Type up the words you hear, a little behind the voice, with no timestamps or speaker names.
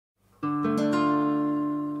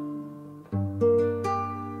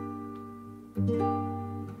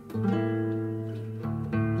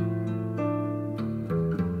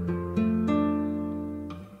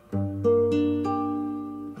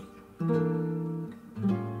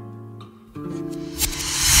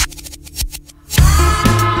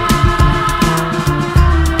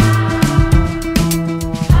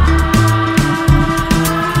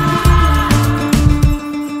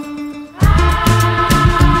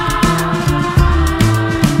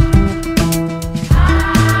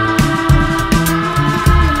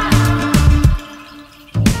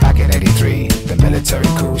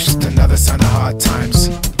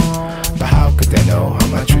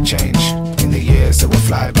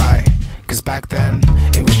fly by. Cause back then,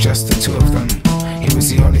 it was just the two of them. He was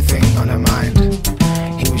the only thing on her mind.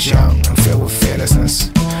 He was young and filled with fearlessness,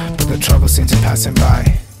 but the trouble seemed to pass him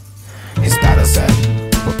by. His battles then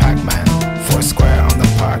were Pac-Man, Foursquare on the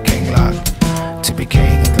parking lot. To be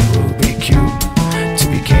king of the Rubik Cube, to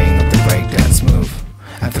be king of the breakdance move.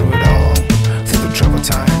 And through it all, through the troubled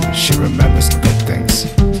time, she remembers the good things.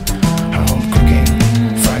 Her home cooking,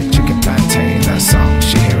 fried chicken plantain, that song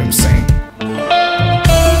she hear him sing.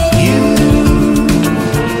 You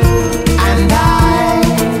and I,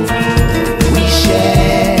 we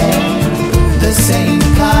share the same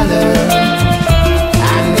color,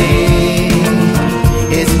 and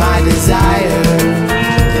it is my desire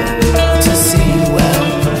to see you well,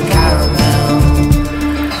 caramel.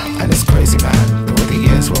 And it's crazy, man, the way the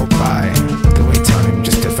years roll by, the way time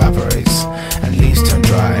just evaporates and leaves turn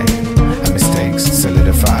dry and mistakes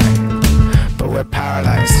solidify. But we're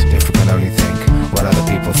paralyzed if we can only think what other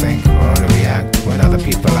people think, or only react when other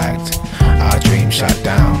people act. Our dream shot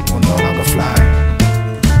down will no longer fly.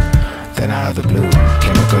 Then out of the blue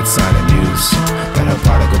came a good sign of news that her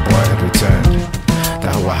prodigal boy had returned.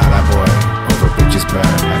 That her Wahala boy over bridges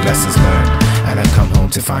burned, had lessons learned, and had come home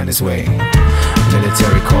to find his way.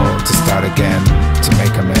 Military call to start again, to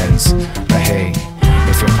make amends. But hey,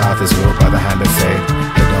 if your path is ruled by the hand of fate,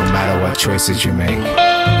 it don't matter what choices you make.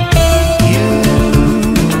 You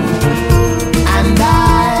and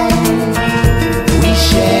I, we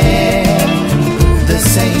share the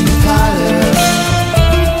same color,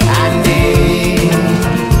 and it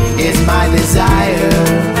is my desire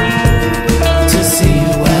to see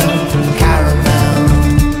you well, caramel.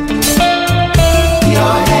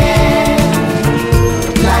 Your hair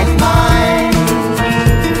like mine,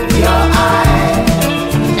 your eye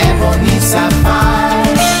ebony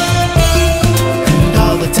sapphire, and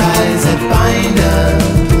all the ties that bind us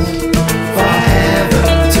forever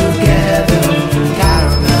together,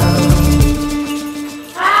 caramel.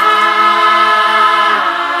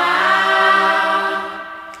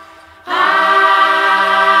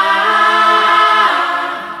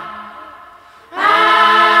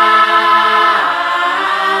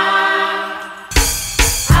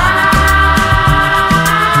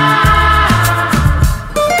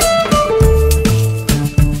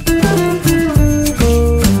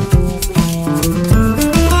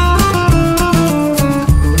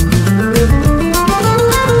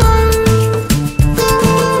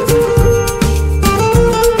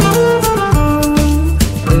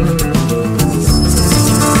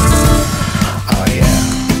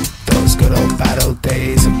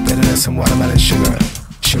 Days of bitterness and watermelon sugar,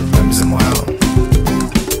 she remembers them well.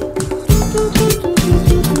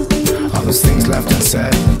 All those things left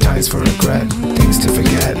unsaid, times for regret, things to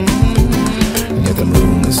forget. And yet the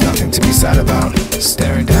moon is nothing to be sad about,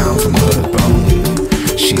 staring down from hood of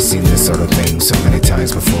bone. She's seen this sort of thing so many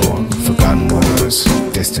times before, forgotten wars,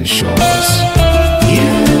 distant shores.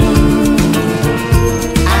 You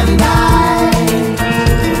and I,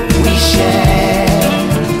 we share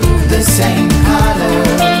the same color,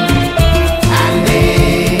 and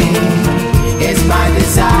it is my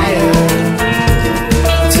desire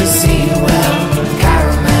to see you well,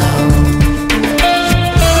 caramel.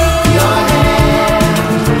 Your hair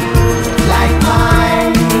like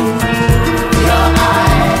mine, your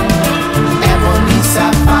eye ebony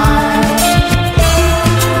sapphire,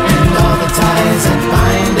 and all the ties that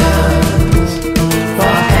bind us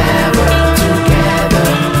forever together,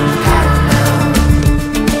 caramel.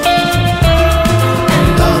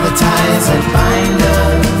 Ties that bind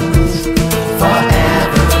us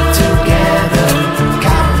forever together,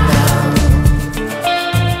 caramel.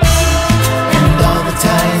 And all the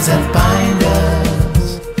ties that bind us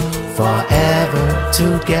forever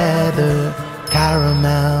together,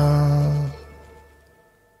 caramel.